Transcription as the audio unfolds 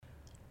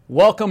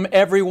Welcome,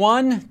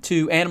 everyone,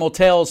 to Animal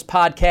Tales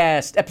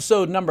Podcast,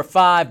 episode number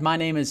 5. My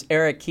name is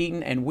Eric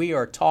Keaton, and we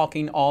are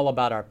talking all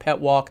about our pet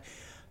walk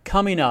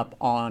coming up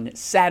on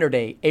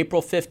Saturday,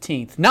 April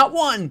 15th. Not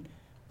one,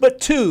 but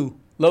 2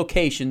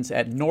 locations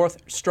at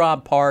North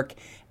Straub Park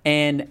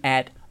and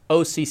at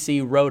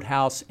OCC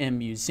Roadhouse and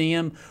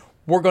Museum.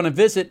 We're going to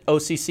visit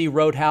OCC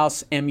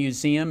Roadhouse and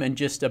Museum in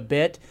just a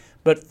bit,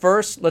 but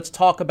first, let's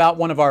talk about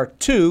one of our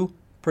 2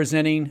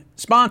 presenting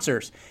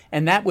sponsors,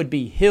 and that would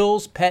be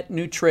Hill's Pet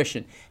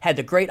Nutrition. Had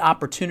the great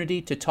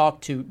opportunity to talk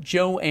to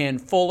Joanne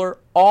Fuller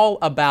all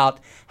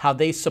about how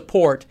they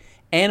support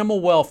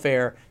animal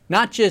welfare,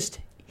 not just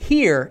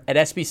here at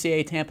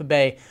SPCA Tampa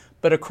Bay,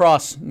 but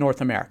across North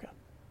America.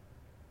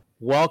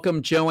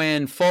 Welcome,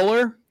 Joanne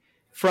Fuller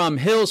from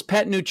Hill's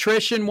Pet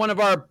Nutrition, one of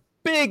our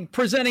big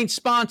presenting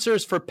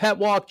sponsors for Pet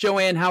Walk.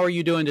 Joanne, how are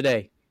you doing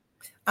today?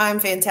 I'm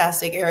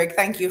fantastic, Eric.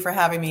 Thank you for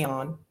having me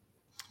on.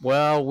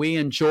 Well, we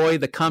enjoy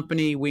the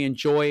company. We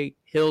enjoy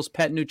Hill's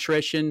Pet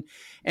Nutrition.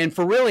 And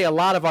for really a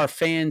lot of our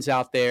fans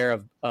out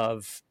there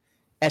of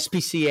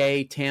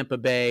SPCA Tampa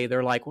Bay,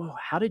 they're like, well,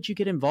 how did you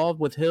get involved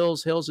with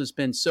Hill's? Hill's has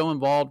been so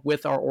involved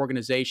with our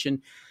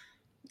organization.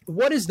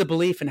 What is the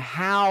belief and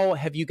how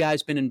have you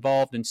guys been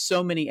involved in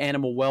so many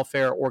animal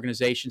welfare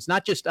organizations,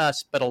 not just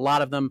us, but a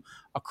lot of them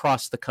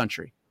across the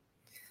country?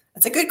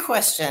 That's a good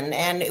question,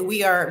 and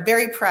we are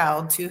very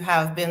proud to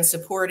have been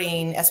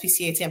supporting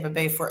SPCA Tampa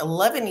Bay for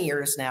 11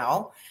 years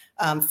now,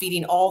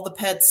 feeding all the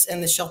pets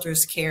in the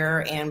shelter's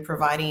care and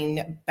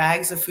providing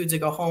bags of food to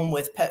go home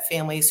with pet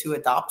families who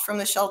adopt from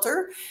the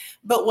shelter.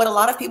 But what a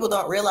lot of people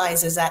don't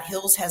realize is that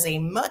Hill's has a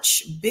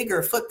much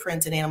bigger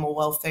footprint in animal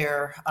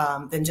welfare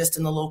than just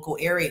in the local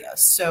area.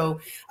 So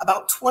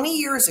about 20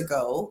 years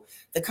ago,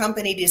 the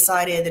company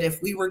decided that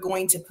if we were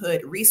going to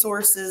put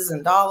resources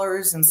and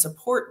dollars and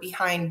support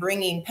behind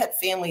bringing pet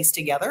families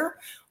together,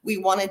 we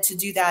wanted to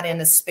do that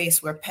in a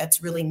space where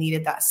pets really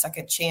needed that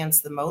second chance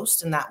the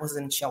most, and that was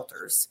in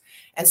shelters.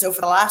 And so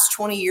for the last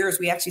 20 years,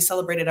 we actually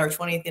celebrated our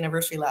 20th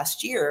anniversary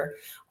last year.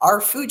 Our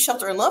Food,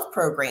 Shelter, and Love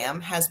program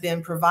has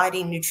been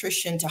providing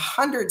nutrition to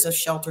hundreds of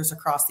shelters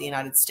across the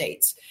United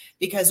States,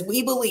 because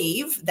we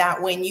believe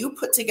that when you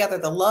put together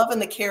the love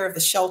and the care of the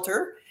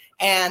shelter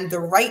and the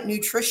right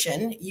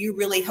nutrition, you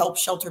really help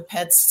shelter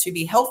pets to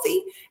be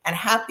healthy and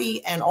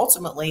happy and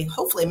ultimately,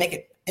 hopefully, make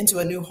it into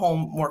a new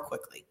home more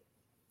quickly.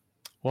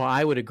 Well,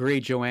 I would agree,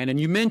 Joanne. And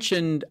you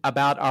mentioned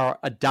about our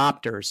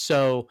adopters.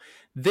 So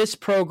this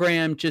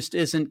program just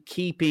isn't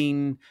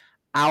keeping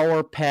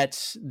our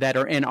pets that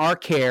are in our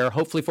care,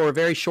 hopefully for a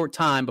very short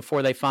time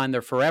before they find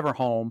their forever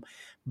home.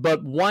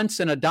 But once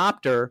an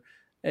adopter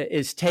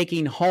is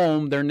taking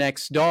home their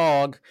next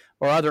dog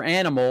or other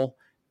animal,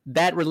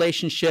 that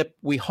relationship,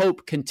 we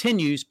hope,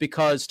 continues,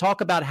 because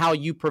talk about how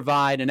you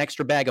provide an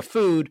extra bag of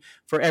food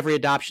for every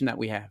adoption that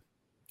we have.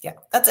 Yeah,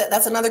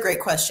 that's another great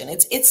question.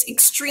 It's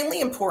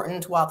extremely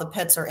important while the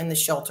pets are in the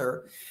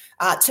shelter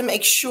to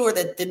make sure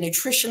that the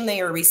nutrition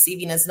they are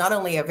receiving is not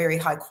only a very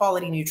high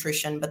quality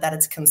nutrition, but that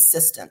it's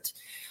consistent.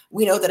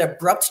 We know that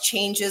abrupt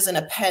changes in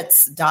a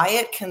pet's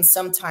diet can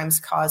sometimes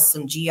cause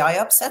some GI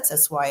upsets.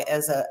 That's why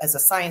as a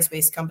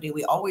science-based company,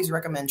 we always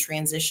recommend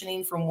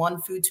transitioning from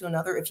one food to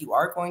another if you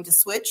are going to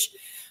switch.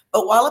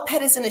 But while a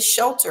pet is in a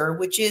shelter,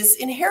 which is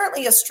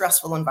inherently a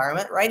stressful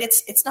environment, right?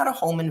 It's not a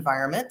home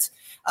environment,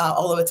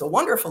 although it's a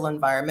wonderful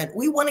environment.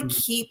 We want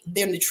to keep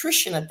their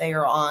nutrition that they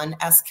are on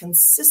as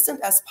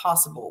consistent as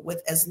possible,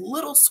 with as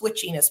little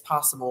switching as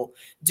possible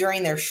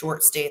during their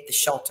short stay at the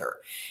shelter.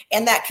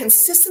 And that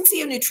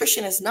consistency of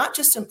nutrition is not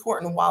just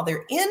important while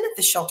they're in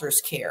the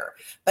shelter's care,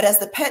 but as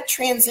the pet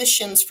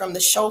transitions from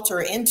the shelter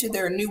into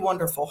their new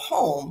wonderful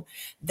home,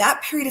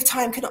 that period of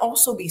time can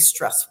also be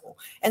stressful.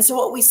 And so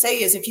what we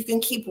say is, if you can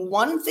keep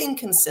one thing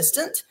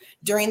consistent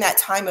during that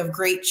time of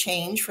great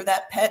change for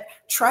that pet,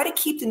 try to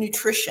keep the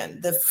nutrition,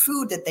 the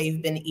food that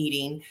they've been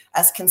eating,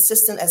 as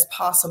consistent as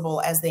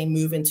possible as they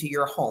move into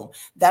your home.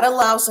 That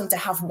allows them to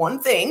have one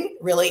thing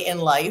really in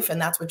life, and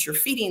that's what you're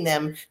feeding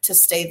them, to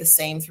stay the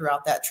same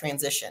throughout that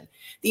transition.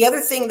 The other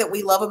thing that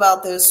we love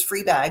about those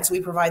free bags, we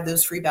provide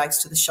those free bags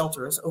to the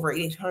shelters, over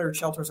 800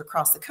 shelters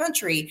across the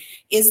country,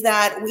 is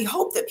that we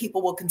hope that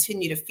people will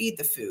continue to feed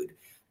the food.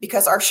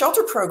 Because our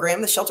shelter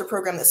program, the shelter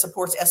program that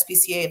supports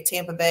SPCA of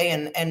Tampa Bay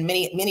and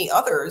many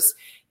others,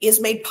 is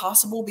made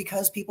possible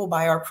because people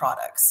buy our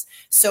products.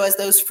 So as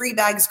those free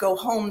bags go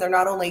home, they're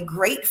not only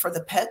great for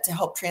the pet to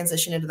help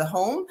transition into the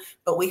home,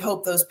 but we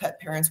hope those pet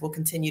parents will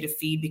continue to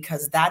feed,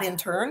 because that in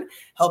turn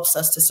helps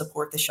us to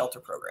support the shelter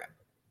program.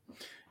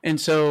 And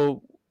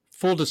so,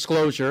 full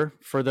disclosure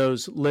for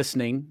those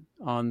listening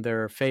on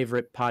their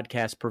favorite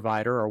podcast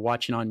provider or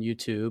watching on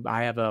YouTube,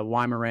 I have a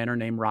Weimaraner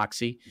named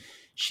Roxy.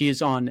 She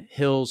is on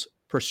Hill's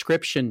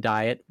prescription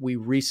diet. We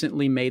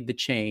recently made the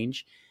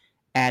change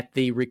at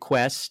the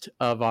request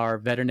of our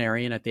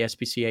veterinarian at the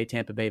SPCA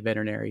Tampa Bay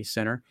Veterinary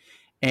Center.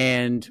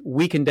 And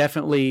we can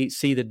definitely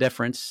see the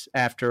difference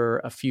after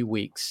a few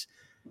weeks.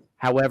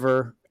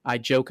 However, I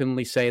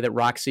jokingly say that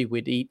Roxy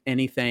would eat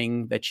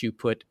anything that you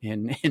put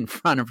in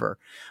front of her.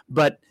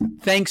 But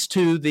thanks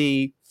to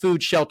the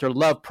Food Shelter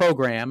Love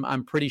program,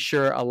 I'm pretty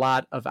sure a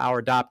lot of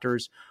our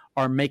adopters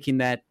are making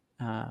that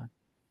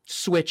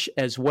switch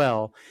as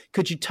well.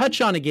 Could you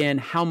touch on again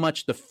how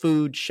much the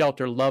Food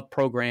Shelter Love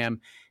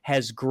program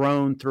has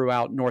grown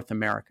throughout North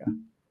America?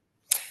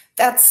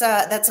 That's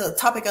a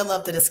topic I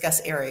love to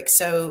discuss, Eric.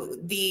 So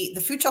the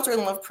Food Shelter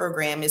and Love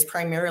program is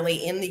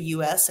primarily in the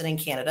U.S. and in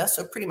Canada,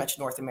 so pretty much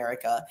North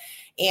America.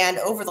 And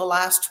over the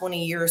last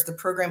 20 years, the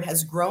program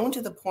has grown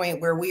to the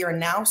point where we are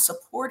now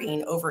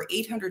supporting over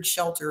 800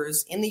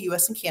 shelters in the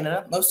U.S. and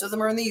Canada. Most of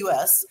them are in the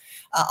U.S.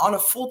 On a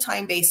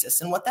full-time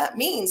basis. And what that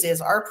means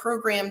is our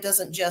program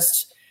doesn't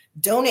just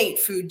donate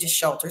food to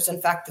shelters.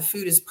 In fact, the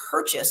food is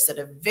purchased at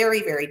a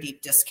very, very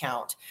deep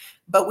discount.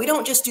 But we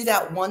don't just do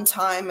that one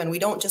time, and we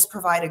don't just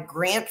provide a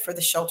grant for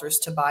the shelters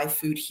to buy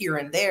food here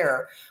and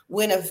there.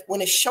 When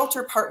a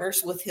shelter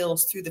partners with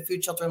Hills through the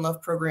Food Shelter and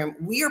Love program,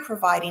 we are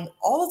providing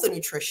all of the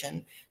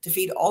nutrition to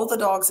feed all of the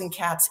dogs and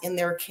cats in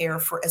their care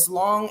for as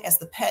long as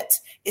the pet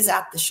is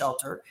at the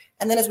shelter.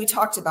 And then, as we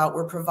talked about,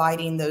 we're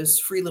providing those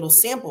free little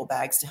sample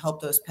bags to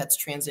help those pets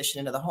transition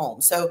into the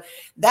home. So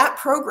that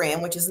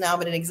program, which has now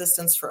been in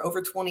existence for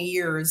over 20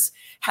 years,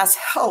 has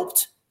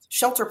helped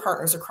shelter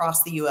partners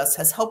across the U.S.,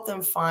 has helped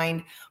them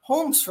find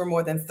homes for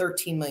more than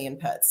 13 million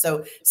pets.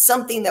 So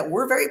something that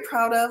we're very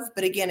proud of,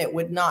 but again, it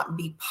would not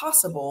be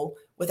possible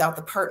without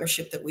the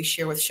partnership that we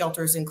share with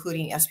shelters,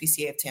 including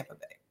SPCA of Tampa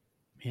Bay.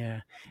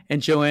 Yeah.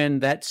 And Joanne,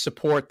 that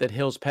support that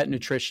Hills Pet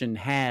Nutrition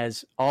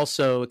has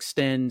also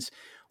extends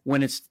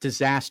when it's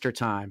disaster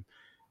time.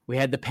 We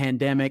had the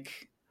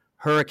pandemic.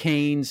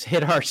 Hurricanes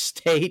hit our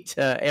state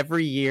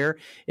every year.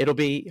 It'll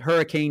be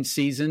hurricane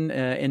season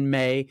in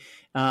May.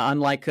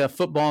 Unlike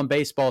football and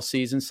baseball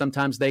season,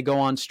 sometimes they go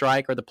on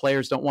strike or the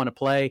players don't want to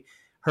play.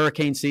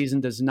 Hurricane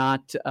season does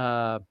not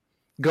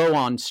go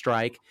on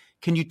strike.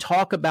 Can you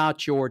talk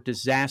about your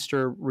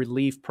disaster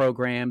relief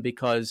program?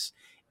 Because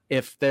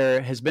if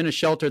there has been a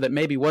shelter that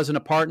maybe wasn't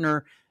a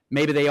partner,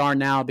 maybe they are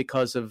now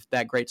because of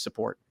that great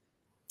support.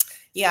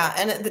 Yeah,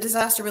 and the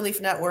Disaster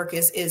Relief Network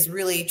is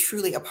really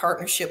truly a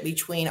partnership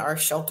between our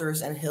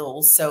shelters and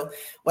Hills. So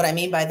what I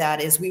mean by that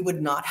is we would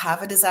not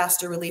have a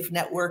Disaster Relief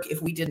Network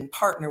if we didn't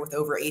partner with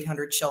over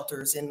 800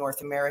 shelters in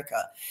North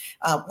America.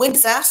 When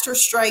disaster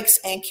strikes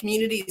and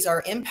communities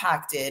are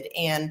impacted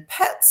and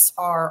pets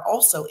are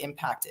also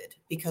impacted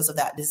because of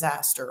that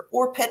disaster,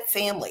 or pet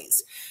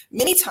families,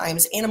 many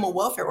times animal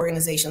welfare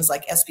organizations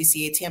like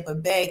SPCA Tampa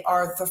Bay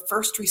are the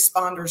first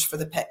responders for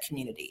the pet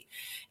community.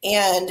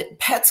 And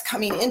pets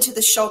coming into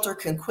the shelter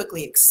can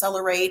quickly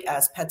accelerate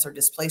as pets are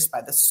displaced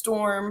by the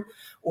storm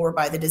or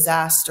by the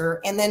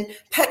disaster. And then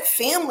pet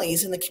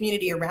families in the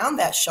community around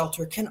that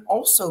shelter can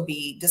also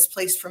be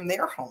displaced from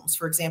their homes.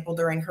 For example,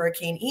 during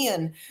Hurricane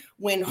Ian,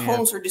 when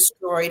homes were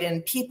destroyed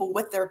and people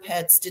with their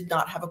pets did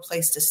not have a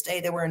place to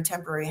stay, they were in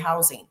temporary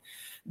housing.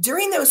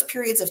 During those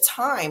periods of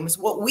times,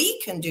 what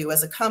we can do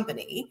as a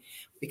company,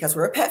 because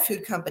we're a pet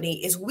food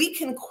company, is we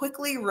can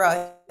quickly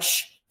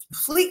rush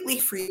completely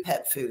free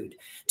pet food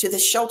to the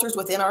shelters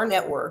within our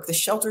network, the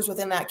shelters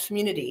within that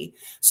community,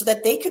 so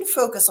that they can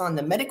focus on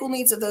the medical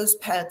needs of those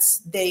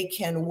pets. They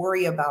can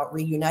worry about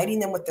reuniting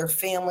them with their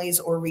families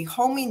or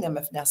rehoming them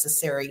if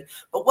necessary.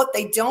 But what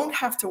they don't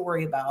have to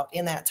worry about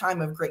in that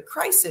time of great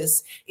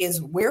crisis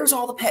is where's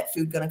all the pet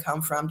food going to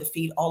come from to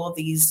feed all of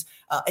these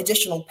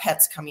additional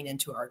pets coming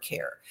into our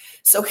care.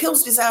 So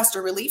Hills Disaster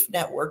Relief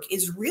Network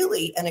is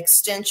really an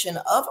extension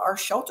of our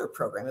shelter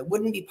program. It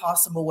wouldn't be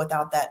possible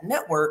without that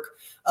network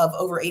of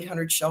over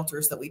 800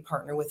 shelters that we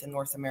partner with in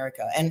North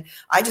America. And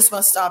I just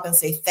want to stop and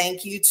say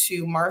thank you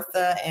to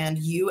Martha and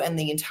you and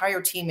the entire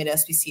team at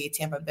SPCA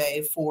Tampa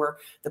Bay for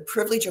the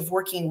privilege of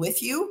working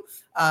with you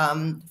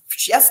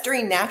just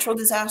during natural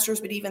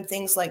disasters, but even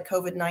things like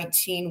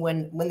COVID-19,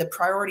 when the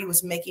priority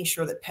was making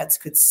sure that pets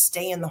could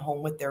stay in the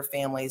home with their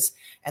families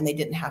and they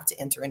didn't have to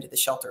enter into the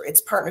shelter.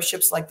 It's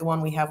partnerships like the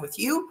one we have with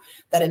you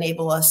that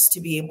enable us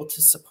to be able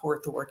to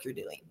support the work you're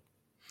doing.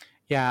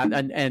 Yeah,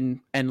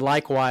 and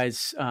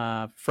likewise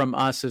from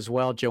us as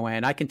well,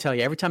 Joanne. I can tell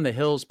you, every time the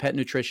Hills Pet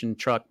Nutrition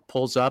truck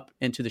pulls up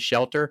into the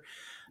shelter,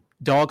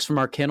 dogs from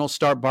our kennel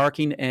start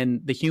barking,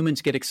 and the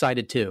humans get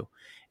excited too.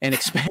 And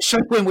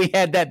especially when we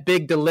had that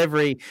big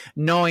delivery,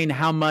 knowing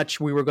how much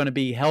we were going to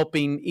be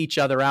helping each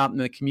other out in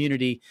the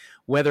community,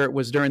 whether it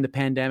was during the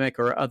pandemic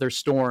or other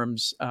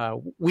storms,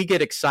 we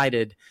get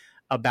excited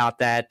about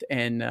that.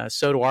 And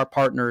so do our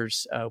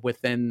partners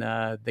within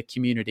the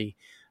community.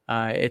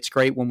 It's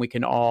great when we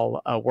can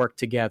all work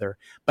together.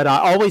 But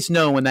I always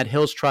know when that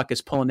Hills truck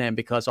is pulling in,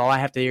 because all I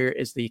have to hear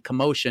is the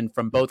commotion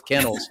from both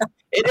kennels.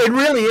 It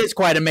really is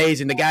quite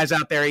amazing. The guy's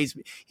out there,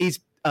 he's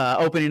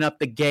opening up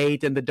the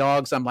gate, and the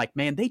dogs, I'm like,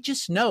 man, they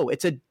just know.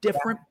 It's a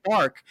different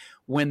bark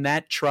when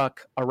that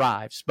truck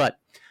arrives. But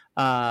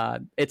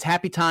it's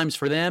happy times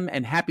for them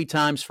and happy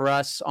times for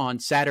us on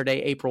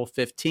Saturday, April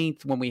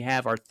 15th, when we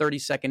have our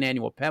 32nd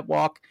annual Pet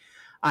Walk.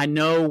 I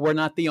know we're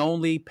not the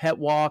only Pet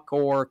Walk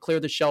or Clear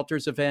the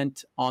Shelters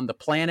event on the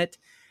planet.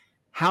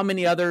 How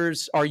many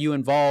others are you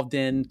involved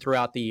in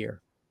throughout the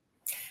year?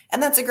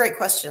 And that's a great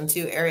question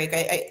too, Eric.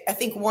 I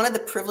think one of the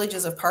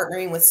privileges of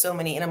partnering with so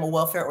many animal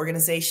welfare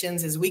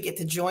organizations is we get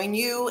to join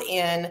you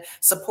in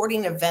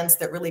supporting events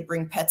that really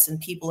bring pets and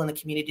people in the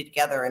community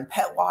together. And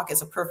Pet Walk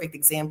is a perfect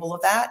example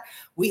of that.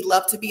 We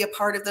love to be a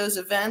part of those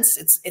events.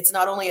 It's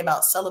not only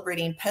about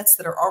celebrating pets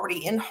that are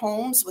already in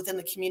homes within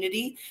the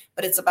community,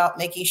 but it's about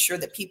making sure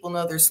that people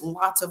know there's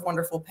lots of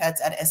wonderful pets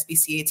at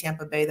SPCA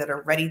Tampa Bay that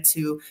are ready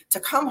to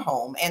come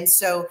home. And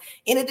so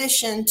in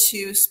addition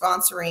to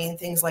sponsoring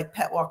things like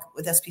Pet Walk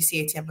with SPCA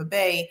Tampa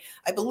Bay,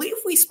 I believe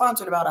we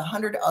sponsored about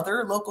 100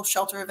 other local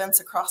shelter events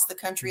across the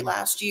country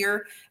last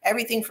year,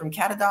 everything from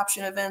cat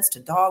adoption events to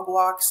dog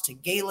walks to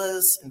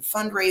galas and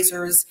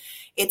fundraisers.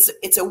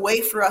 It's a way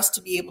for us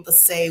to be able to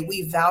say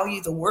we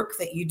value the work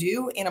that you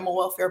do, animal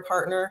welfare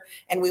partner,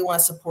 and we want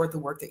to support the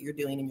work that you're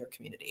doing in your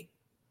community.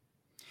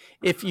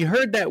 If you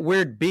heard that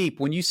weird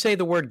beep, when you say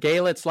the word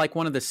gala, it's like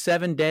one of the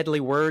 7 deadly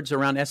words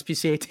around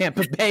SPCA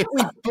Tampa Bay.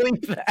 We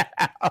bleep that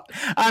out.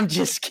 I'm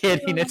just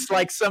kidding. It's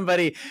like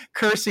somebody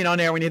cursing on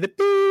air when you hear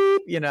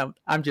the beep.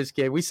 I'm just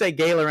kidding. We say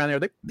gala around there,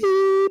 the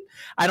beep.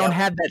 I don't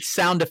have that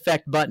sound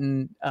effect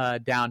button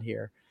down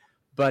here.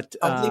 But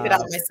I'll bleep it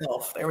out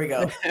myself. There we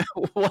go.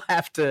 we'll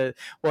have to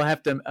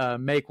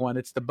make one.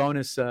 It's the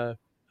bonus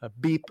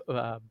beep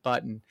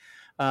button.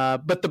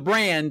 But the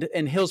brand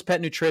and Hill's Pet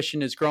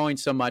Nutrition is growing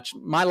so much.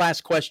 My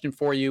last question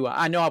for you,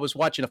 I know I was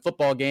watching a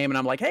football game and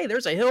I'm like, hey,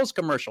 there's a Hill's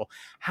commercial.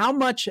 How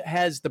much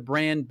has the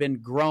brand been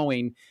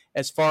growing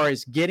as far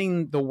as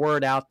getting the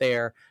word out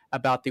there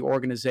about the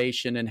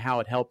organization and how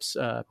it helps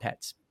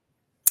pets?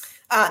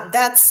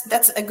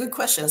 That's a good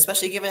question,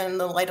 especially given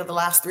the light of the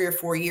last 3 or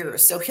 4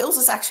 years. So Hills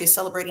is actually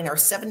celebrating our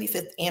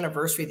 75th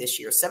anniversary this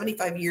year,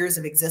 75 years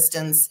of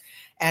existence.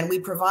 And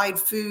we provide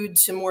food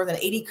to more than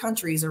 80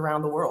 countries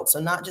around the world. So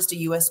not just a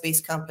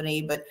US-based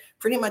company, but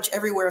pretty much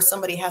everywhere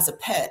somebody has a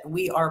pet,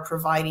 we are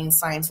providing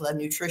science-led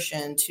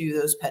nutrition to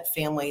those pet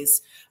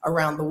families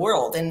around the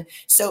world. And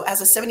so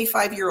as a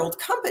 75-year-old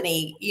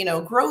company,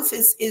 growth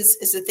is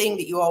a thing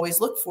that you always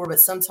look for, but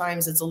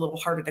sometimes it's a little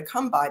harder to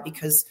come by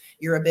because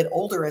you're a bit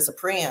older as a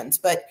brand.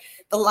 But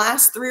the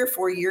last 3 or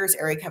 4 years,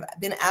 Eric, have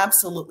been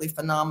absolutely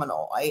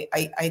phenomenal.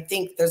 I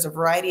think there's a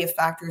variety of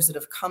factors that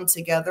have come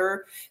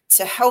together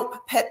to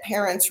help pet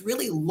parents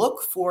really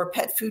look for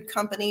pet food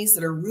companies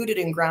that are rooted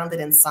and grounded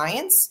in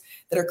science,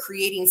 that are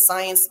creating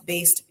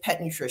science-based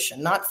pet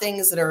nutrition, not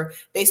things that are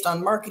based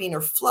on marketing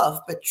or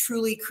fluff, but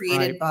truly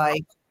created by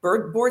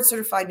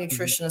board-certified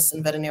nutritionists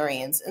and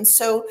veterinarians. And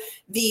so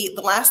the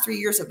last 3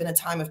 years have been a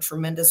time of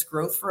tremendous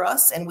growth for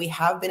us, and we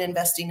have been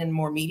investing in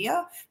more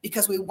media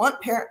because we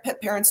want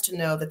pet parents to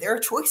know that there are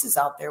choices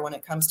out there when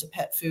it comes to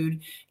pet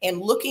food,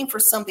 and looking for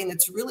something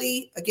that's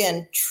really,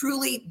 again,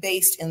 truly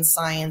based in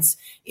science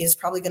is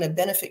probably going to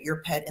benefit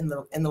your pet in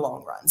the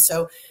long run.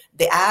 So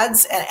the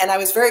ads, and I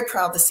was very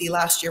proud to see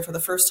last year for the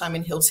first time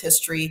in Hill's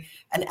history,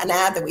 an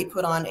ad that we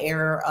put on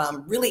air,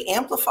 really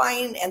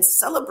amplifying and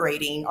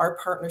celebrating our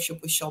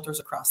partnership with shelters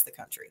across the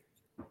country.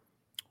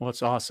 Well,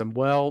 it's awesome.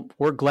 Well,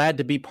 we're glad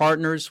to be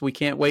partners. We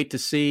can't wait to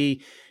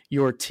see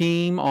your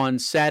team on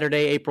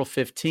Saturday, April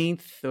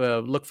 15th.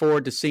 Look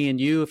forward to seeing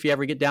you if you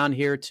ever get down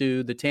here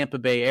to the Tampa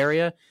Bay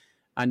area.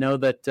 I know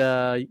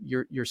that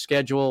your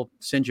schedule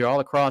sends you all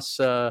across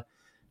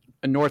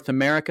North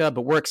America,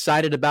 but we're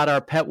excited about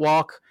our pet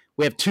walk.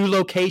 We have 2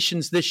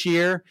 locations this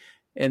year,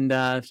 and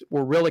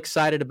we're real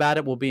excited about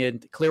it. We'll be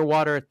in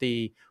Clearwater at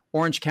the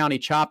Orange County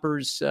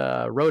Choppers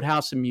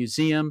Roadhouse and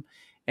Museum,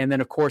 and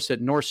then, of course,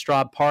 at North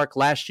Straub Park.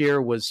 Last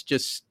year was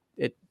just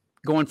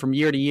going from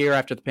year to year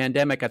after the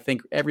pandemic. I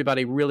think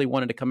everybody really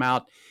wanted to come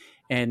out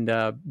and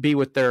be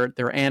with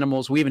their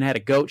animals. We even had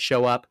a goat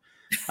show up.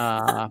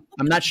 I'm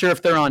not sure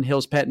if they're on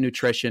Hill's Pet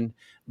Nutrition,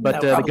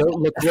 but the goat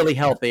looked really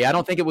healthy. I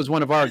don't think it was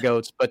one of our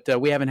goats, but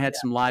we haven't had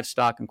some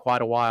livestock in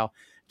quite a while.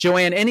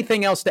 Joanne,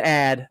 anything else to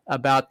add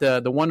about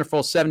the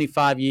wonderful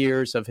 75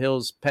 years of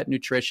Hill's Pet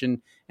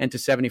Nutrition and to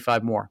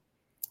 75 more?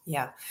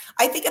 Yeah,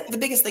 I think the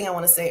biggest thing I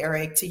want to say,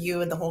 Eric, to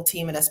you and the whole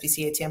team at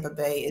SPCA Tampa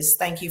Bay is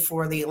thank you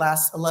for the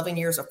last 11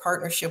 years of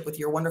partnership with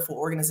your wonderful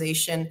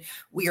organization.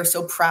 We are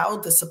so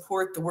proud to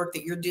support the work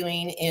that you're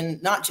doing in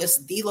not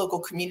just the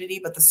local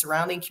community, but the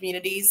surrounding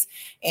communities.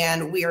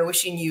 And we are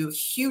wishing you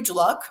huge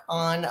luck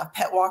on a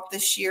pet walk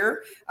this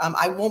year.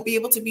 I won't be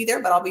able to be there,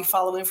 but I'll be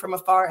following from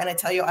afar. And I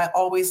tell you, I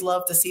always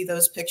love to see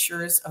those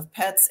pictures of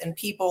pets and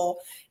people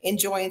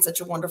enjoying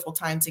such a wonderful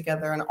time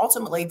together and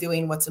ultimately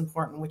doing what's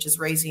important, which is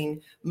raising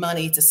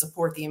money to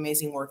support the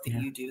amazing work that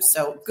you do.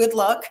 So good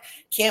luck.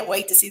 Can't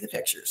wait to see the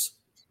pictures.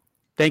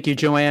 Thank you,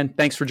 Joanne.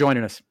 Thanks for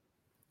joining us.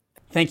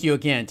 Thank you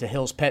again to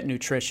Hill's Pet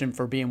Nutrition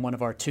for being one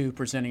of our 2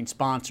 presenting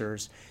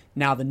sponsors.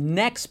 Now, the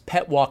next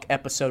Pet Walk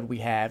episode we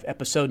have,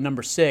 episode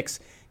number 6,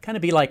 kind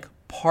of be like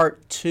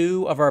part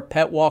 2 of our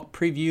Pet Walk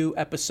preview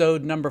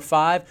episode number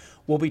 5.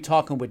 We'll be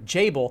talking with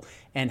Jable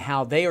and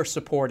how they are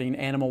supporting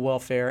animal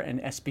welfare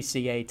and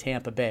SPCA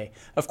Tampa Bay.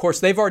 Of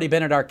course, they've already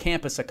been at our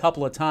campus a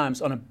couple of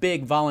times on a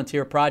big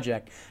volunteer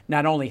project,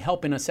 not only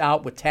helping us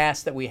out with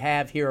tasks that we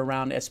have here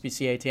around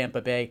SPCA Tampa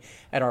Bay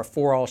at our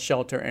For All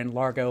shelter in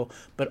Largo,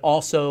 but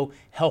also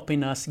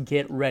helping us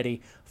get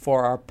ready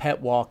for our Pet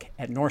Walk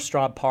at North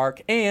Straub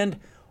Park and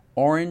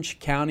Orange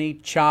County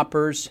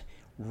Choppers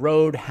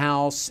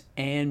Roadhouse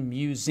and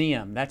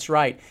Museum. That's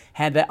right.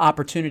 Had the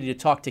opportunity to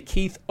talk to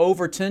Keith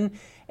Overton,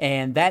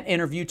 and that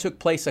interview took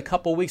place a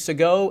couple weeks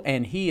ago,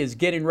 and he is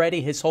getting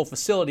ready. His whole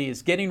facility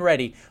is getting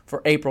ready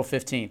for April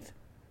 15th.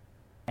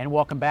 And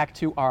welcome back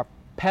to our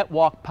Pet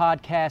Walk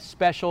podcast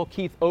special.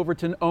 Keith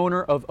Overton,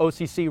 owner of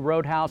OCC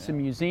Roadhouse and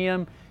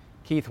Museum.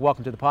 Keith,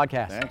 welcome to the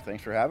podcast.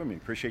 Thanks for having me.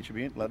 Appreciate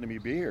you letting me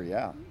be here,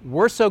 yeah.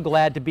 We're so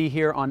glad to be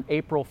here on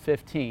April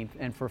 15th.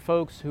 And for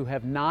folks who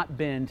have not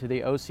been to the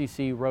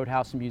OCC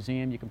Roadhouse and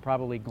Museum, you can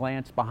probably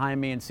glance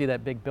behind me and see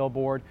that big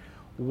billboard.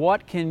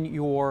 What can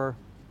your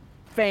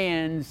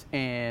fans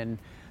and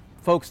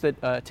folks that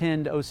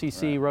attend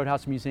OCC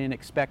Roadhouse and Museum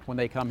expect when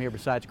they come here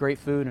besides great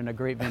food and a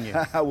great venue?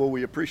 Well,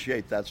 we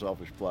appreciate that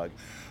selfish plug.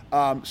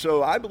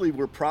 So I believe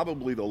we're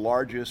probably the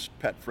largest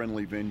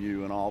pet-friendly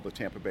venue in all the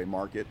Tampa Bay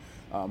market.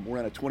 We're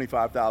in a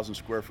 25,000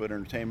 square foot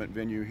entertainment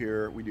venue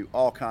here. We do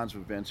all kinds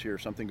of events here,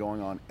 something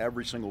going on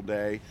every single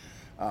day.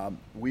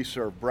 We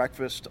serve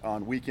breakfast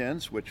on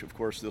weekends, which of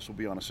course this will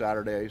be on a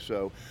Saturday,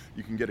 so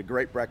you can get a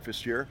great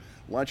breakfast here.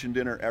 Lunch and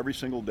dinner every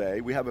single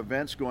day. We have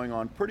events going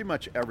on pretty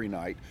much every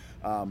night.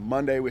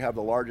 Monday we have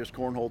the largest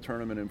cornhole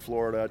tournament in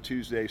Florida.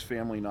 Tuesday's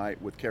family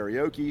night with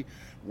karaoke.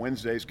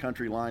 Wednesday's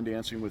country line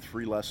dancing with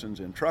free lessons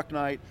and truck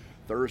night.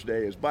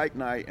 Thursday is bike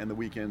night, and the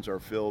weekends are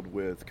filled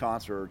with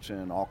concerts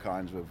and all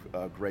kinds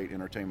of great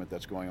entertainment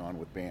that's going on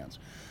with bands.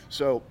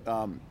 So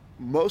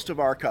most of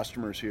our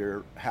customers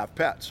here have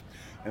pets,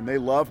 and they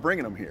love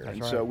bringing them here. That's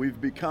and right. So we've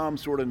become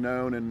sort of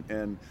known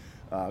and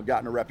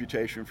gotten a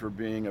reputation for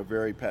being a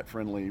very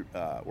pet-friendly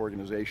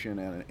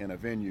organization and a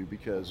venue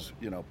because,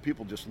 you know,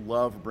 people just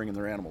love bringing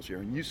their animals here.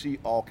 And you see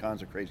all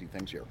kinds of crazy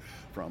things here,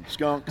 from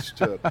skunks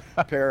to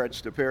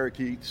parrots to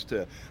parakeets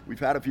to, we've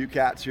had a few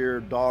cats here,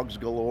 dogs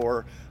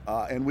galore,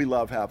 and we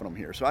love having them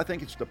here. So I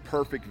think it's the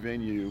perfect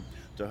venue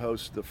to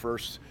host the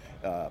first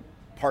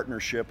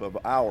partnership of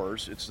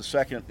ours. It's the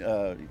second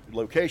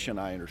location,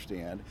 I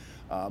understand,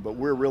 but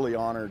we're really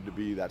honored to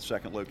be that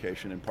second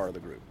location and part of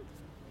the group.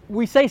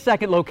 We say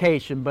second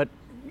location, but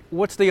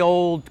what's the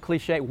old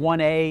cliche,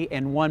 1A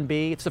and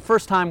 1B? It's the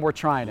first time we're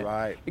trying it.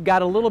 Right. It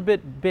got a little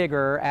bit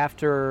bigger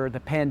after the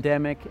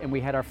pandemic, and we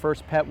had our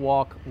first pet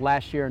walk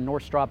last year in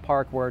North Straub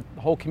Park where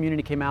the whole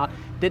community came out.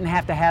 Didn't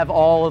have to have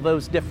all of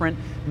those different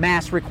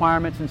mask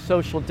requirements and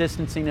social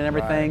distancing and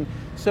everything. Right.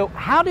 So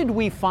how did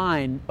we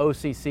find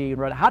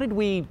OCC? How did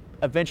we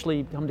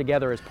eventually come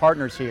together as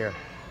partners here?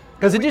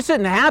 Because it just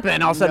didn't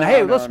happen. All of a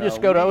sudden, let's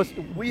just go to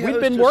OCC. We've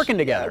been working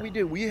together. Yeah, we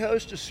do. We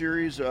host a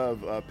series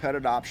of pet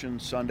adoption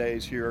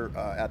Sundays here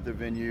at the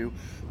venue,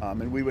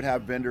 and we would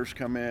have vendors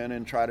come in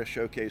and try to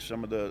showcase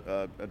some of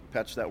the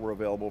pets that were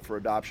available for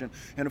adoption.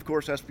 And of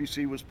course,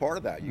 SPC was part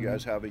of that. You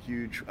guys have a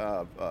huge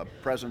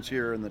presence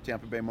here in the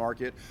Tampa Bay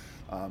market.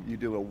 You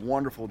do a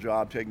wonderful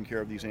job taking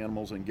care of these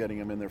animals and getting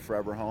them in their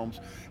forever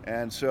homes.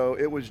 And so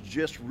it was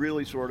just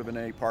really sort of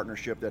a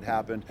partnership that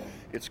happened.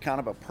 It's kind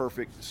of a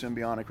perfect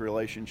symbiotic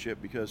relationship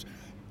because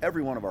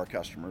every one of our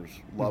customers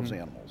loves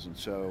animals, and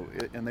so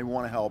and they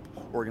want to help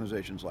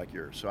organizations like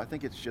yours. So I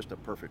think it's just a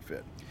perfect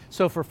fit.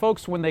 So for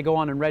folks, when they go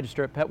on and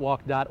register at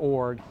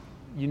petwalk.org,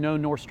 you know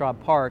North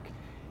Straub Park,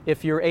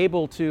 if you're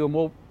able to, and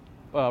we'll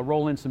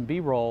roll in some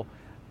B-roll,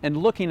 and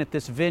looking at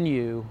this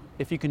venue,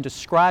 if you can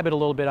describe it a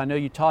little bit. I know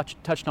you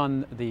touched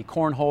on the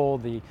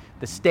cornhole,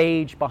 the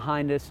stage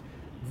behind us,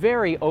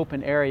 very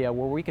open area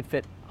where we could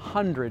fit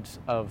hundreds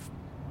of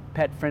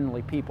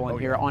pet-friendly people in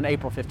here on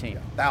April 15th. Yeah,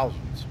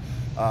 thousands.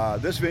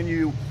 This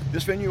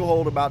venue will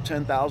hold about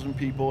 10,000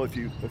 people if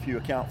you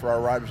account for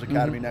our Riders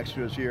Academy next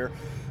to us here.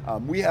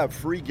 We have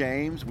free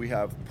games. We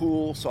have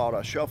pool,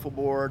 sawdust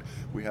shuffleboard.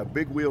 We have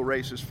big wheel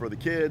races for the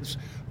kids.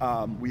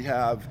 We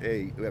have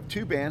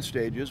 2 band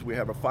stages. We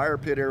have a fire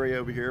pit area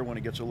over here. When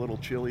it gets a little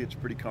chilly, it's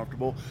pretty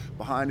comfortable.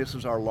 Behind us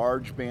is our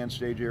large band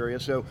stage area.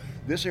 So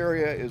this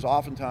area is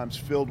oftentimes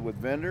filled with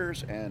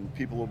vendors, and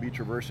people will be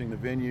traversing the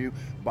venue,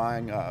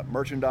 buying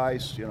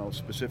merchandise,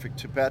 specific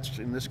to pets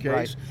in this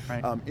case.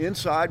 Right.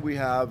 Inside we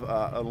have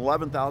an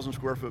 11,000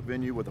 square foot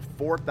venue with a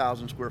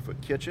 4,000 square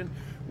foot kitchen.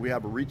 We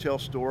have a retail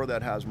store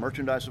that has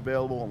merchandise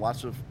available and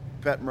lots of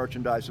pet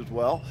merchandise as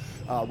well.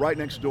 Right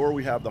next door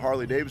we have the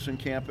Harley-Davidson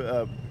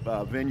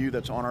venue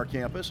that's on our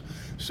campus.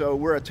 So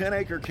we're a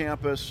 10-acre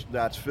campus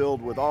that's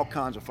filled with all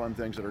kinds of fun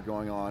things that are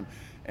going on,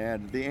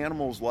 and the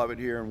animals love it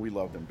here and we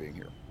love them being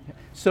here.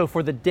 So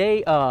for the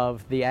day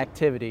of the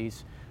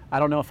activities, I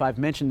don't know if I've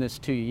mentioned this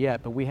to you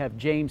yet, but we have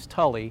James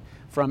Tully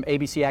from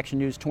ABC Action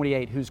News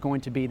 28 who's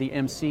going to be the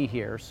MC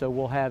here. So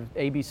we'll have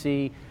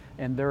ABC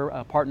and their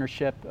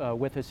partnership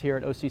with us here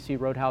at OCC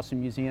Roadhouse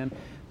and Museum.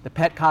 The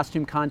pet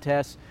costume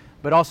contest,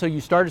 but also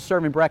you started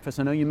serving breakfast.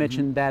 I know you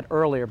mentioned that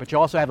earlier, but you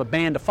also have a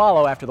band to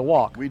follow after the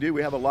walk. We do.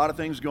 We have a lot of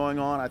things going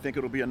on. I think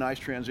it'll be a nice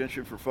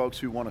transition for folks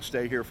who want to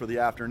stay here for the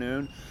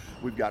afternoon.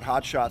 We've got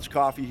Hot Shots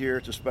Coffee here.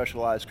 It's a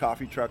specialized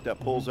coffee truck that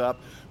pulls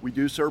up. We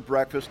do serve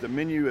breakfast. The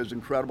menu is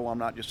incredible. I'm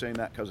not just saying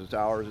that because it's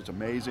ours. It's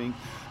amazing.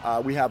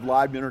 We have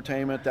live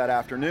entertainment that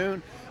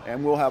afternoon,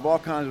 and we'll have all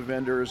kinds of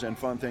vendors and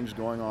fun things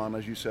going on,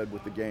 as you said,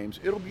 with the games.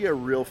 It'll be a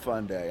real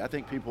fun day. I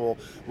think people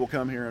will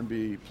come here and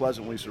be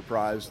pleasantly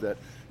surprised that,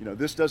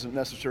 this doesn't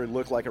necessarily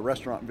look like a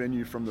restaurant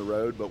venue from the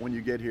road, but when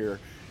you get here,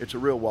 it's a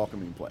real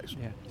welcoming place.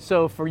 Yeah.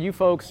 So for you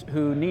folks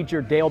who need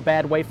your Dale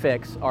Badway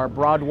fix, our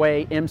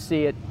Broadway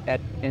MC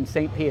in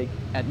St. Pete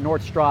at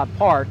North Stroud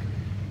Park,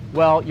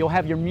 well, you'll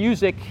have your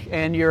music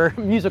and your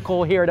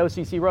musical here at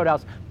OCC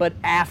Roadhouse, but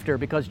after,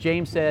 because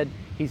James said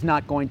he's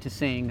not going to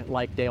sing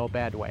like Dale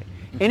Badway.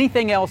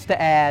 Anything else to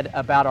add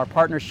about our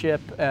partnership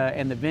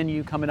and the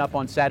venue coming up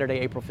on Saturday,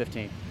 April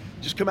 15th?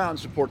 Just come out and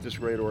support this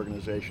great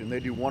organization. They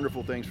do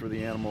wonderful things for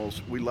the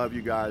animals. We love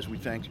you guys. We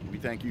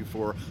thank you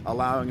for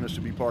allowing us to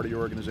be part of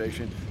your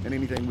organization, and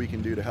anything we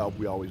can do to help,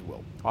 we always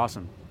will.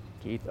 Awesome.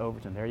 Keith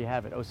Overton, there you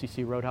have it.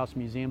 OCC Roadhouse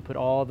Museum. Put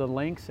all the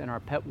links in our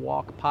Pet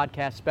Walk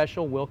podcast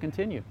special. Will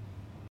continue.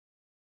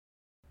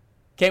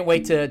 Can't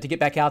wait to get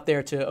back out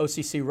there to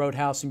OCC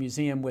Roadhouse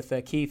Museum with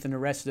Keith and the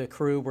rest of the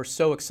crew. We're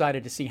so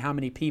excited to see how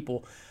many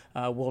people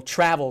will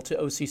travel to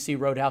OCC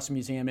Roadhouse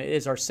Museum. It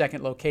is our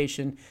second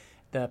location.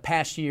 The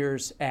past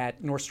years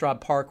at North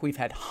Stroud Park, we've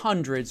had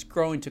hundreds,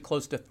 growing to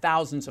close to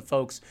thousands of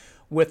folks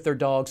with their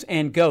dogs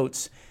and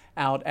goats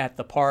out at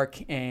the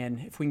park. And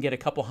if we can get a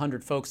couple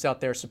hundred folks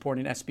out there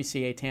supporting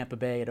SPCA Tampa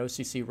Bay at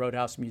OCC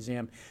Roadhouse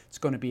Museum, it's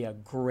going to be a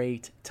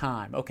great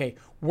time. Okay,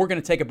 we're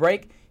going to take a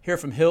break, hear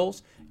from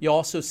Hills. You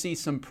also see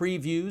some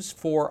previews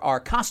for our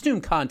costume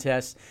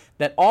contest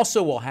that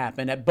also will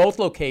happen at both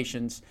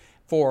locations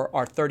for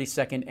our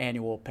 32nd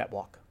annual Pet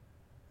Walk.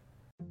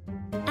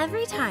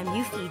 Every time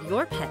you feed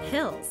your pet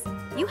Hills,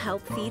 you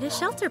help feed a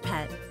shelter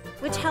pet,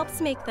 which helps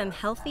make them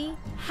healthy,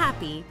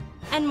 happy,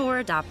 and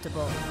more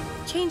adoptable,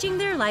 changing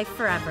their life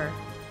forever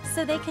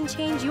so they can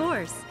change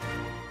yours.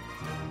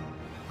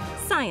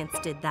 Science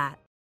did that.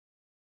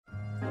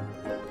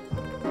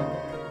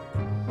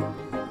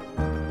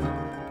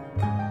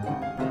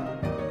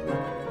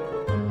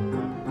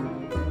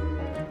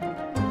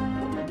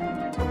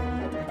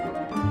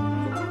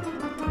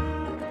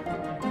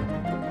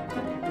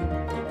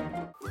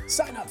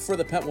 Sign up for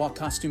the Pet Walk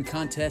Costume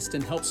Contest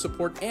and help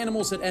support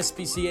animals at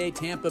SPCA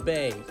Tampa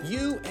Bay.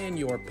 You and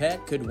your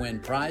pet could win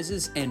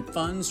prizes, and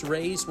funds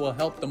raised will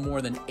help the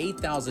more than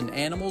 8,000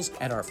 animals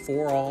at our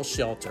For All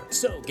shelter.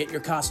 So get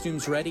your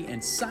costumes ready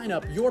and sign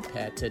up your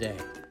pet today.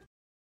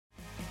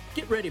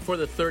 Get ready for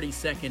the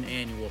 32nd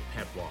annual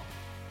Pet Walk.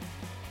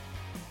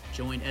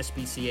 Join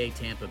SPCA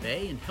Tampa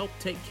Bay and help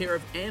take care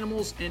of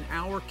animals in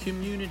our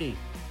community.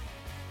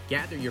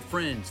 Gather your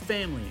friends,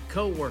 family, and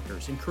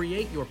co-workers and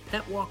create your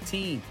Pet Walk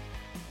team.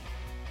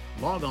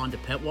 Log on to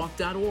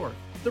petwalk.org.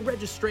 The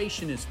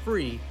registration is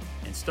free,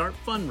 and start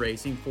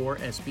fundraising for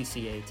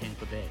SPCA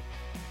Tampa Bay.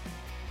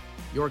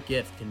 Your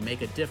gift can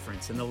make a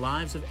difference in the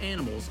lives of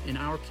animals in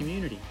our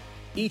community.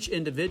 Each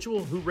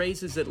individual who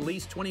raises at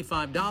least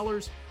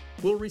 $25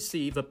 will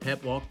receive a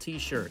Pet Walk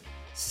t-shirt.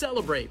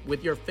 Celebrate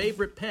with your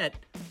favorite pet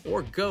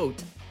or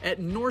goat at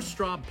North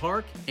Stroud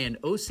Park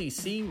and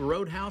OCC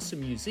Roadhouse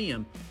and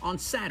Museum on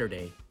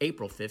Saturday,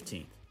 April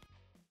 15th.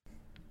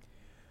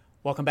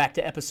 Welcome back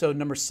to episode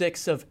number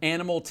 6 of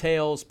Animal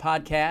Tales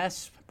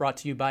Podcast, brought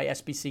to you by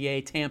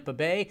SPCA Tampa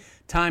Bay.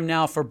 Time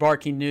now for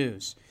Barking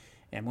News.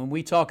 And when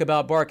we talk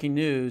about Barking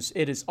News,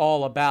 it is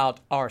all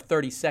about our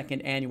 32nd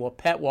annual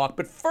Pet Walk.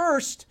 But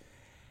first,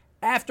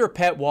 after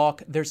Pet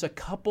Walk, there's a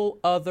couple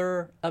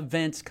other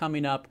events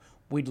coming up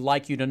we'd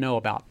like you to know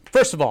about.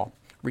 First of all,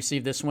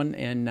 received this one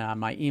in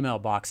my email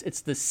box.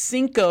 It's the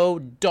Cinco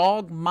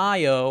Dog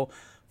Mayo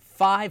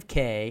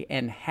 5K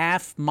and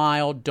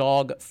half-mile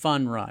dog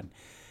fun run.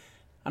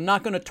 I'm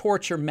not going to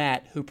torture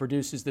Matt, who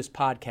produces this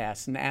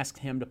podcast, and ask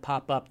him to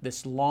pop up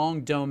this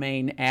long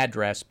domain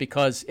address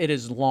because it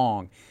is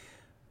long.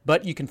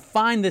 But you can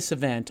find this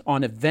event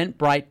on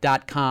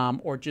eventbrite.com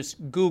or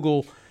just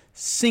Google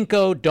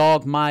Cinco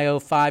Dog Mayo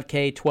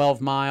 5K 12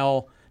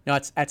 mile. No,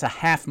 that's a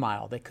half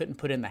mile. They couldn't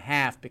put in the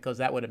half because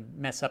that would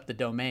mess up the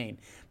domain.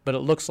 But it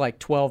looks like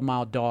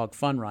 12-mile dog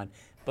fun run.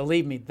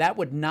 Believe me, that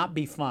would not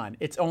be fun.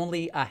 It's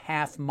only a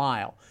half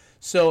mile.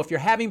 So if you're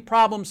having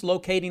problems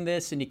locating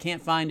this and you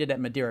can't find it at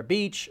Madeira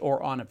Beach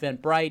or on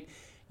Eventbrite,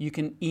 you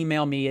can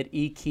email me at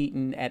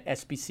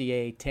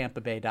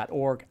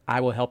ekeaton@spcatampabay.org. I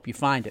will help you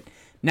find it.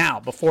 Now,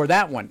 before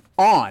that one,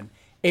 on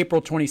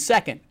April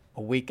 22nd,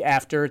 a week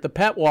after the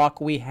Pet Walk,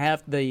 we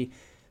have the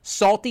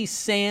Salty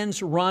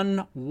Sands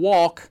Run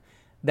Walk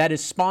that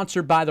is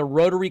sponsored by the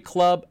Rotary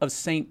Club of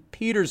St.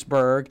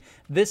 Petersburg.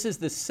 This is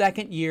the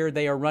second year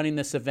they are running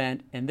this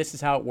event, and this is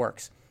how it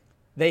works.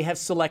 They have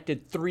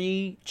selected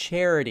 3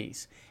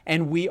 charities,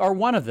 and we are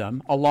one of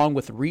them, along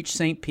with Reach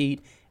St.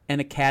 Pete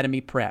and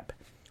Academy Prep.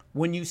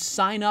 When you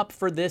sign up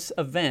for this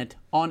event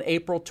on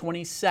April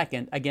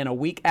 22nd, again, a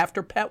week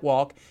after Pet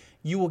Walk,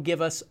 you will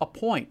give us a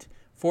point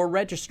for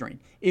registering.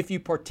 If you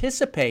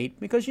participate,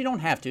 because you don't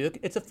have to,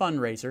 it's a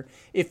fundraiser,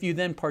 if you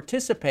then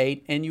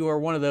participate and you are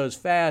one of those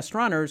fast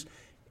runners,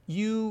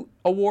 you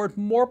award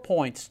more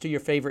points to your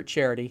favorite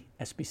charity,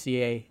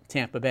 SPCA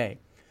Tampa Bay.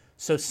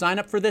 So sign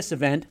up for this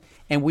event,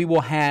 and we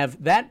will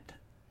have that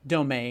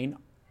domain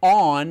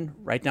on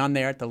right down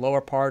there at the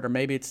lower part, or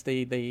maybe it's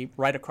the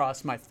right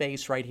across my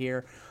face right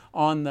here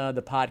on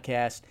the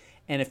podcast.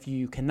 And if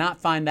you cannot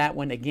find that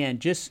one, again,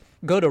 just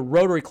go to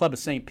Rotary Club of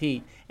St.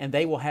 Pete, and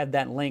they will have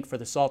that link for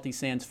the Salty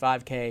Sands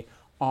 5K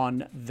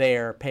on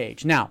their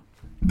page. Now,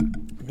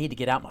 I need to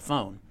get out my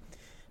phone,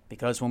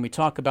 because when we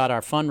talk about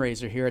our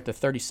fundraiser here at the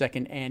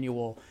 32nd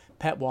Annual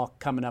Pet Walk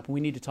coming up,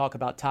 we need to talk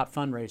about top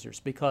fundraisers,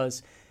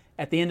 because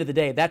at the end of the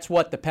day, that's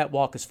what the Pet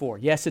Walk is for.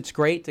 Yes, it's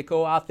great to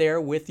go out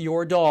there with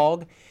your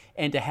dog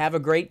and to have a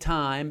great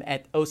time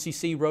at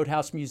OCC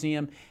Roadhouse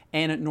Museum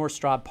and at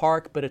Northstroud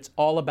Park, but it's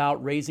all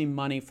about raising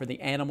money for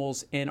the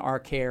animals in our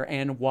care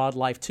and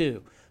wildlife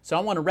too. So I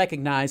want to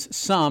recognize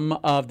some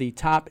of the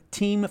top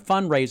team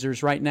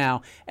fundraisers right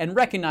now and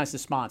recognize the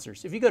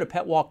sponsors. If you go to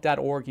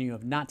petwalk.org and you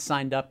have not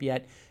signed up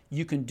yet,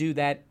 you can do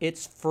that.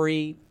 It's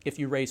free. If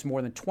you raise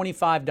more than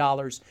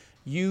 $25,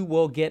 you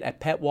will get a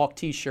Pet Walk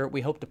t-shirt.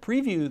 We hope to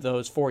preview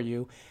those for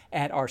you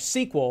at our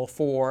sequel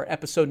for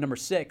episode number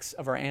 6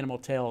 of our Animal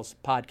Tales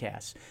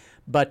podcast.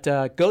 But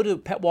go to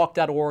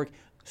petwalk.org,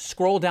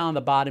 scroll down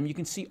the bottom. You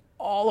can see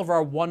all of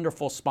our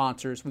wonderful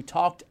sponsors. We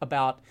talked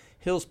about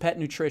Hill's Pet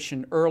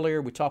Nutrition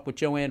earlier. We talked with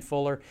Joanne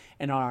Fuller.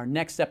 And on our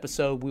next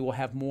episode, we will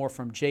have more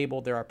from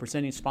Jable. They're our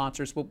presenting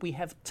sponsors. But we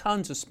have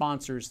tons of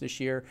sponsors this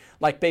year,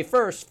 like Bay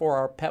First for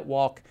our Pet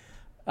Walk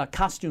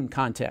costume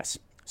contest.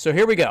 So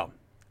here we go.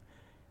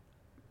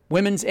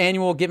 Women's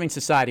Annual Giving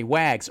Society,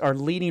 WAGS, are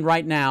leading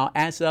right now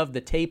as of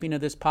the taping of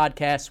this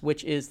podcast,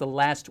 which is the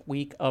last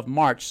week of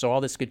March, so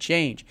all this could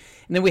change.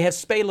 And then we have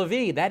Spay La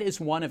Vie. That is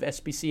one of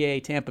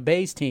SPCA Tampa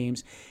Bay's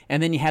teams.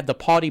 And then you have the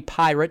Pawdy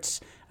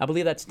Pirates. I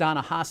believe that's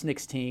Donna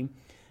Hosnick's team.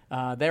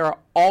 They are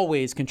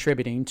always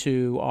contributing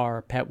to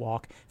our Pet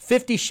Walk.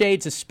 50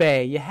 Shades of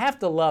Spay. You have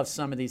to love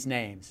some of these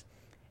names.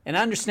 And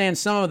I understand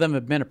some of them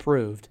have been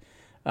approved.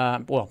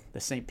 The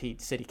St. Pete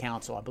City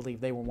Council, I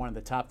believe they were one of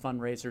the top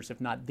fundraisers, if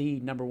not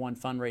the number one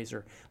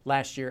fundraiser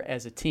last year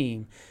as a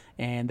team.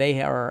 And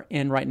they are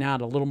in right now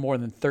at a little more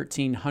than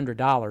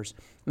 $1,300.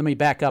 Let me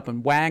back up.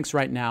 And WAGS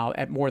right now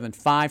at more than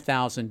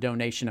 $5,000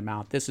 donation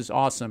amount. This is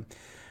awesome.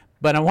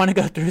 But I want to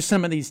go through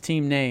some of these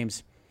team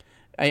names.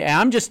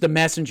 I'm just the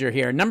messenger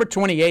here. Number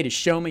 28 is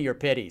Show Me Your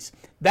Pities.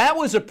 That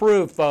was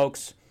approved,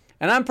 folks.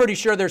 And I'm pretty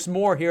sure there's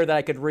more here that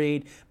I could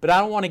read, but I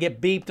don't want to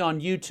get beeped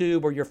on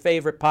YouTube or your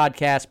favorite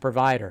podcast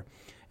provider.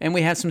 And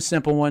we have some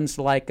simple ones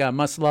like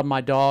Must Love My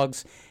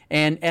Dogs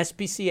and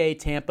SPCA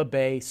Tampa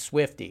Bay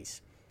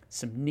Swifties.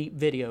 Some neat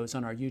videos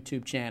on our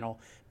YouTube channel,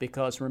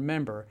 because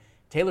remember,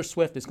 Taylor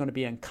Swift is going to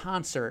be in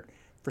concert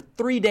for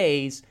 3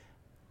 days,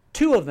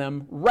 2 of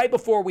them right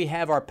before we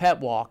have our Pet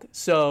Walk.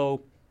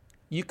 So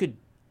you could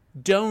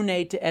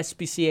donate to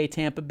SPCA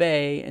Tampa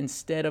Bay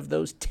instead of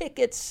those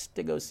tickets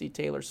to go see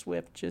Taylor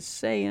Swift. Just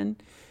saying.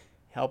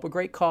 Help a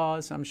great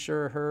cause. I'm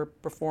sure her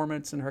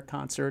performance and her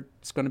concert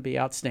is going to be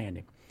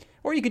outstanding.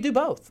 Or you could do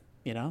both.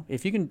 You know,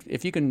 if you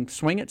can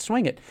swing it,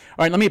 swing it.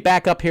 All right, let me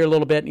back up here a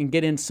little bit and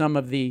get in some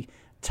of the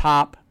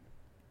top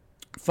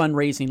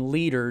fundraising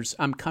leaders.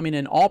 I'm coming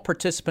in all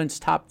participants,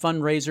 top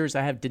fundraisers.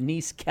 I have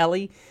Denise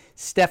Kelly,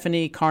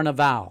 Stephanie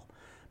Carnaval.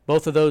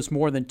 Both of those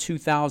more than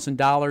 $2,000.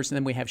 And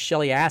then we have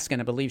Shelly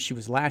Askin, I believe she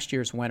was last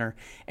year's winner.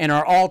 And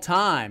our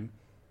all-time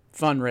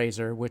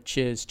fundraiser, which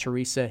is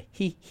Teresa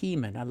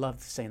Heeman. I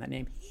love saying that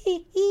name.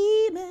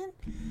 Heeman.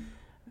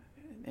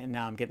 And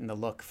now I'm getting the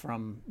look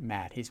from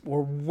Matt.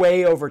 We're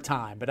way over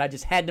time, but I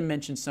just had to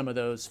mention some of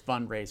those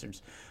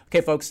fundraisers.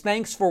 Okay, folks,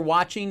 thanks for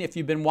watching. If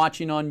you've been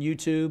watching on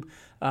YouTube,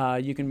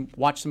 you can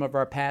watch some of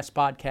our past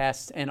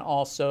podcasts and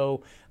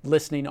also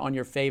listening on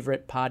your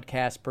favorite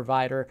podcast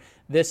provider.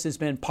 This has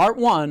been part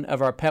 1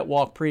 of our Pet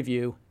Walk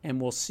preview,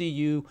 and we'll see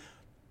you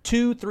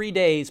 2-3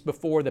 days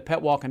before the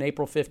Pet Walk on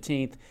April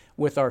 15th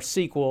with our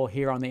sequel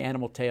here on the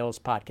Animal Tales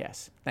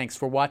podcast. Thanks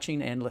for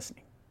watching and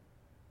listening.